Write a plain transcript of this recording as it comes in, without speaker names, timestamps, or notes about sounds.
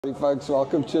Hey folks,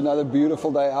 welcome to another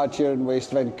beautiful day out here in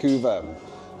West Vancouver.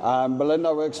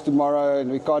 Belinda works tomorrow and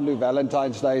we can't do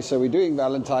Valentine's Day, so we're doing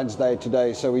Valentine's Day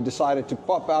today. So we decided to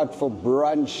pop out for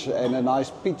brunch and a nice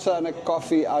pizza and a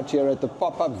coffee out here at the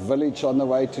pop-up village on the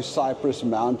way to Cypress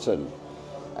Mountain.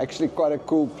 Actually quite a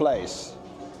cool place.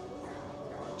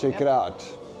 Check it out.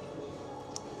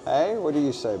 Hey, what do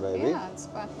you say, baby? Yeah, it's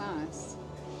quite nice.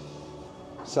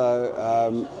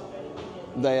 So,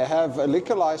 they have a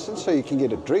liquor license, so you can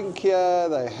get a drink here.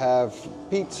 They have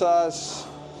pizzas,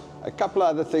 a couple of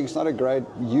other things. Not a great,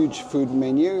 huge food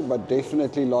menu, but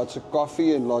definitely lots of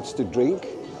coffee and lots to drink.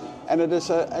 And it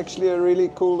is actually a really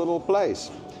cool little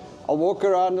place. I'll walk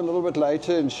around a little bit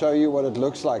later and show you what it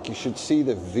looks like. You should see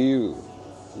the view.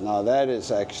 Now that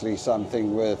is actually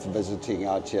something worth visiting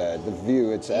out here. The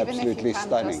view, it's absolutely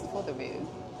stunning. Just for the view.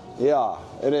 Yeah,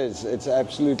 it is. It's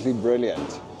absolutely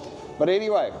brilliant. But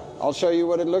anyway, I'll show you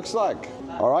what it looks like.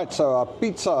 All right, so our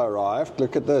pizza arrived.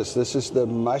 Look at this. This is the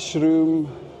mushroom,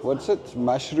 what's it?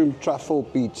 Mushroom truffle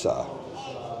pizza.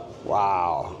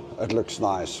 Wow, it looks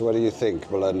nice. What do you think,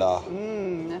 Belinda?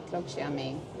 That looks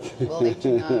yummy. We'll let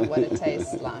you know what it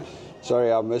tastes like.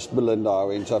 Sorry, I missed Belinda. I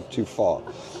went up too far.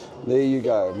 There you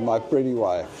go, my pretty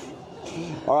wife.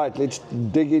 All right, let's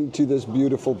dig into this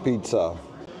beautiful pizza.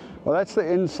 Well, that's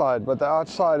the inside, but the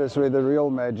outside is where the real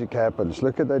magic happens.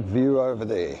 Look at that view over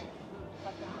there.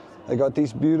 They got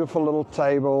these beautiful little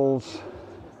tables,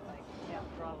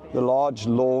 the large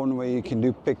lawn where you can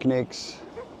do picnics.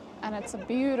 And it's a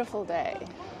beautiful day.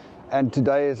 And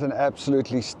today is an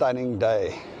absolutely stunning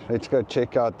day. Let's go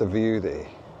check out the view there.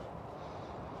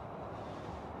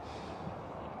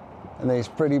 And there's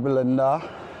pretty Belinda.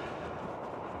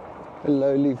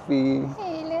 Hello, Leafy.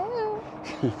 Hello.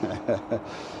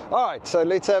 All right, so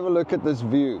let's have a look at this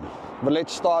view. But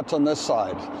let's start on this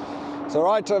side. So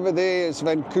right over there is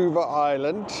Vancouver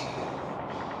Island.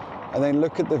 And then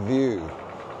look at the view.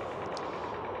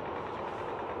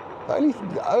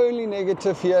 The only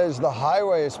negative here is the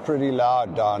highway is pretty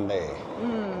loud down there.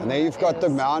 And there you've got the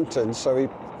mountains. So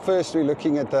we're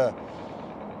looking at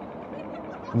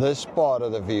this part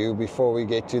of the view before we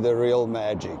get to the real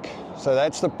magic. So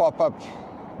that's the pop-up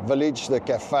village, the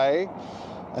cafe.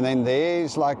 And then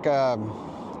there's like, I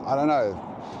don't know,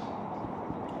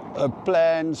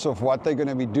 plans of what they're going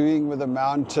to be doing with the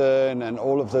mountain and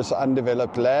all of this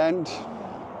undeveloped land.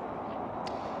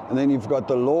 And then you've got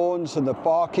the lawns and the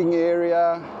parking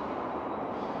area.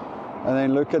 And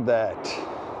then look at that.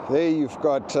 There you've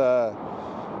got the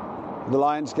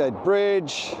Lionsgate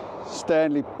Bridge,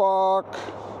 Stanley Park,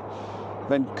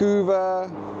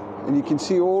 Vancouver. And you can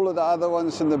see all of the other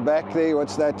ones in the back there.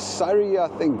 What's that? Surrey, I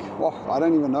think. Oh, I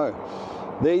don't even know.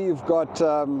 There you've got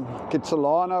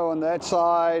Kitsilano on that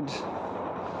side.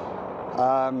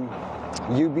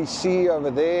 UBC over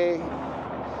there.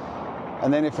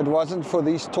 And then if it wasn't for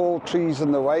these tall trees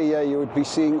in the way here, you would be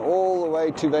seeing all the way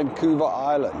to Vancouver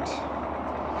Island.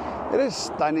 It is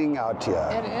stunning out here.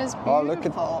 It is beautiful. Oh, look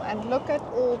and look at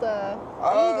all the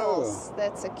eagles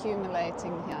that's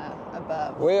accumulating here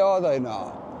above. Where are they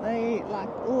now? They like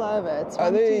all over. It's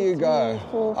there 1, 2, you 3, go.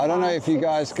 4, I don't know 5, if you 6,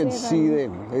 guys can 7. see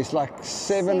them. There's like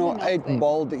 7 or 8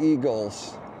 bald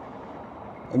eagles,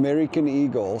 American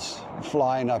eagles,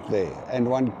 flying up there, and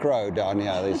one crow down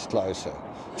here that's closer.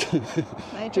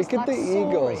 Check at the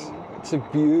eagles. It's a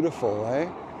beautiful, eh?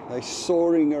 They're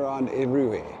soaring around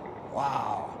everywhere.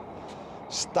 Wow.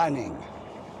 Stunning.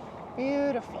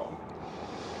 Beautiful.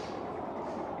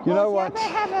 You know what? They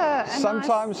have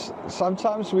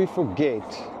Sometimes we forget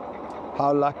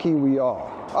how lucky we are.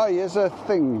 Oh, here's a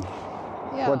thing.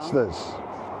 Yeah. What's this?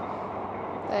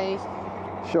 They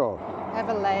Sure. have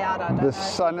a layout. I don't know. The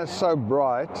sun is so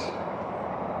bright.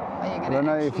 I don't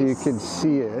know if you can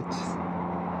see it.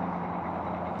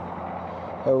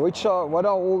 What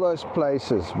are all those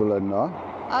places, Belinda?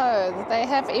 Oh, they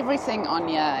have everything on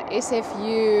here.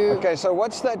 SFU. Okay, so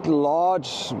what's that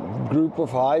large group of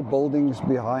high buildings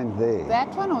behind there?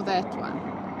 That one or that one?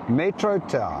 Metro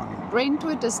Town.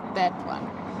 Brentwood is that one.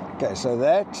 Okay, so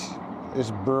that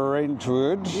is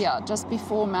Brentwood. Yeah, just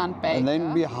before Mount Baker. And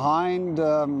then behind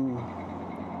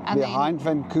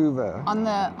Vancouver. On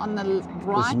the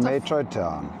right is Metro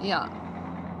Town. Yeah.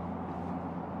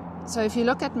 So if you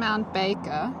look at Mount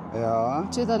Baker, yeah,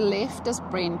 to the left is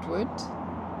Brentwood,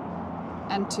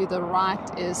 and to the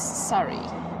right is Surrey.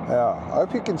 Yeah, I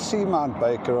hope you can see Mount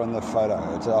Baker on the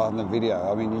photo. It's on the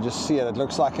video. I mean, you just see it. It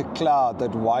looks like a cloud,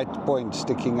 that white point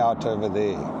sticking out over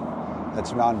there.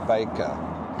 That's Mount Baker.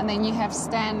 And then you have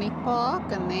Stanley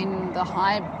Park, and then the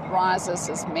high rises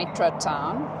is Metro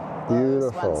Town.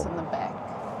 Beautiful. Those ones in the back.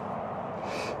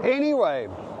 Anyway,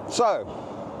 so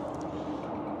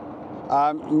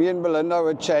Me and Belinda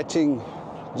were chatting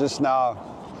just now,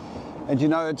 and you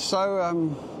know, it's so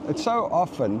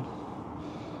often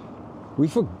we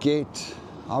forget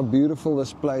how beautiful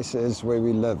this place is where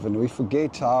we live, and we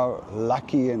forget how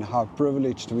lucky and how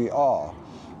privileged we are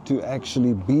to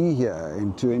actually be here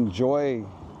and to enjoy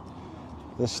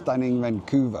the stunning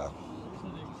Vancouver,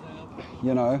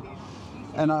 you know.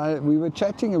 And we were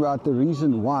chatting about the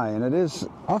reason why, and it is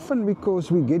often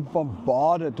because we get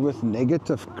bombarded with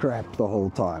negative crap the whole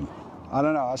time. I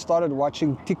don't know, I started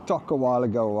watching TikTok a while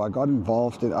ago. I got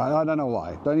involved in, I don't know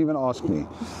why, don't even ask me,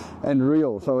 and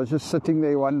Reels. So I was just sitting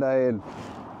there one day,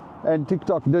 and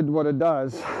TikTok did what it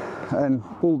does and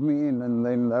pulled me in, and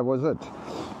then that was it.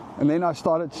 And then I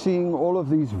started seeing all of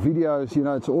these videos, you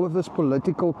know, it's all of this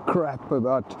political crap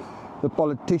about the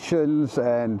politicians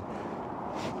and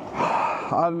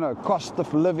I don't know, cost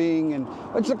of living, and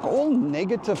it's like all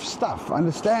negative stuff. I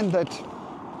understand that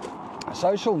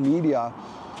social media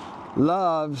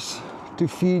loves to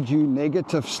feed you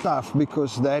negative stuff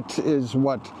because that is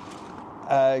what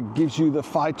gives you the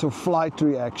fight or flight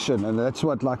reaction, and that's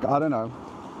what, like, I don't know,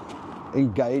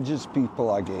 engages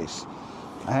people, I guess.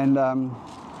 And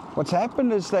what's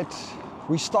happened is that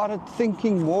we started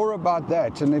thinking more about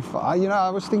that. And I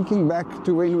was thinking back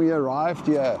to when we arrived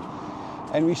here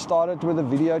and we started with a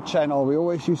video channel. We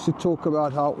always used to talk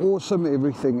about how awesome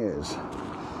everything is.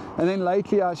 And then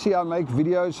lately I see I make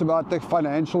videos about the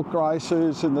financial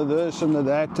crisis and the this and the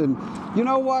that. And you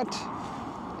know what?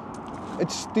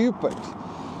 It's stupid.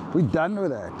 We're done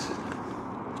with that.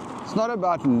 It's not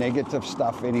about negative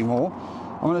stuff anymore.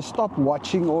 I'm going to stop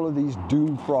watching all of these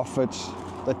doom prophets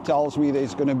that tells me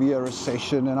there's going to be a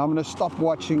recession. And I'm going to stop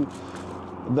watching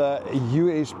the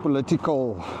US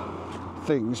political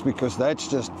things because that's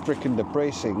just freaking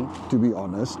depressing, to be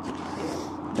honest.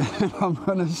 And I'm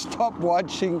going to stop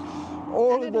watching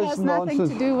all of this nonsense. It has nothing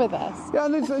to do with us. Yeah,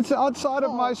 it's outside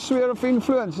of my sphere of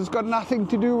influence. It's got nothing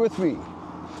to do with me.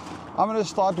 I'm going to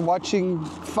start watching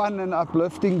fun and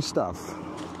uplifting stuff.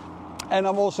 And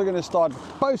I'm also going to start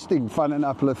posting fun and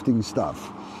uplifting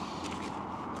stuff.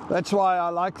 That's why I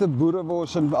like the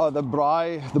Boerewors and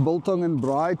the Biltong and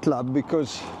Braai Club,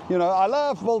 because, you know, I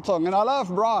love Biltong and I love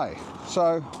Braai.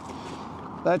 So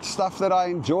that's stuff that I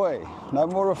enjoy. No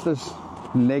more of this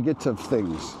negative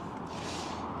things.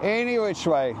 Any which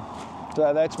way,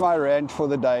 so that's my rant for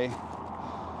the day.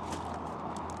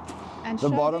 And the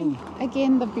bottom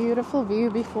again, the beautiful view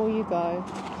before you go.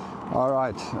 All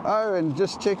right. Oh, and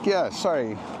just check here.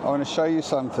 Sorry, I want to show you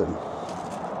something.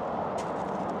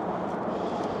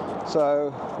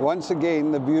 So once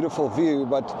again, the beautiful view,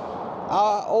 but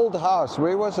our old house,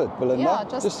 where was it, Belinda?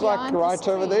 Yeah, just like right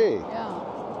over there. Yeah.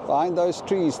 Behind those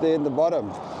trees there in the bottom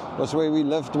was where we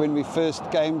lived when we first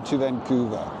came to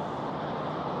Vancouver.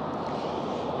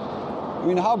 I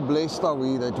mean, how blessed are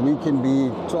we that we can be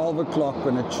 12 o'clock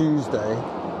on a Tuesday,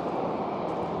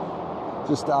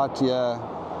 just out here.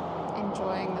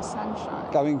 Enjoying the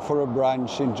sunshine. Coming for a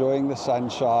brunch, enjoying the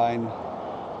sunshine,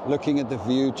 looking at the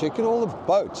view, checking all the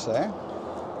boats, eh?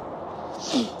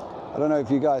 I don't know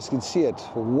if you guys can see it.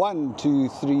 1, 2,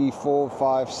 3, 4,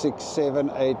 5, 6,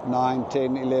 7, 8, 9,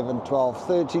 10, 11, 12,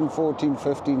 13, 14,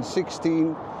 15,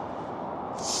 16,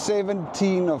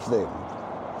 17 of them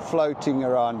floating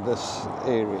around this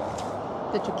area.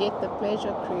 Did you get the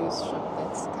pleasure cruise ship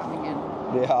that's coming in?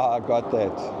 Yeah, I got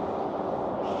that.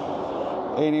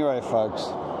 Anyway, folks,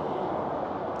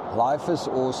 life is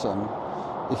awesome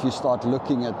if you start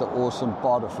looking at the awesome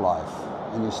part of life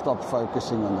and you stop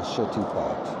focusing on the shitty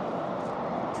part.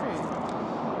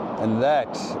 True. And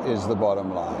that is the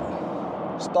bottom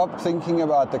line. Stop thinking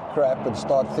about the crap and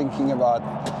start thinking about,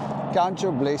 count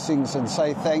your blessings and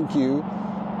say thank you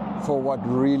for what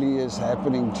really is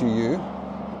happening to you,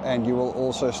 and you will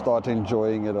also start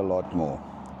enjoying it a lot more.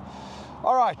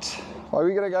 All right, well,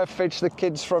 we're going to go fetch the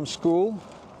kids from school,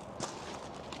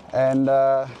 and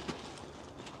I'll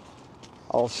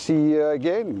see you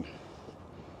again.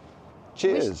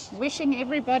 Cheers. Wishing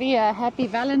everybody a happy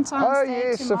Valentine's Day tomorrow. Oh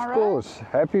yes, of course.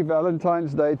 Happy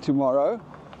Valentine's Day tomorrow.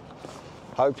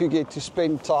 Hope you get to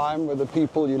spend time with the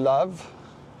people you love,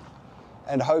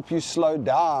 and hope you slow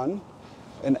down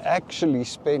and actually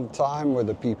spend time with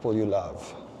the people you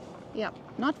love. Yeah,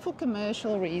 not for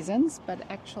commercial reasons, but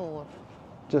actual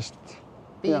just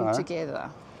being together.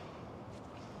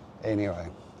 Anyway,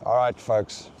 all right,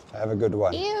 folks, have a good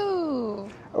one.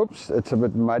 Ew. Oops, it's a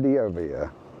bit muddy over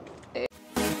here.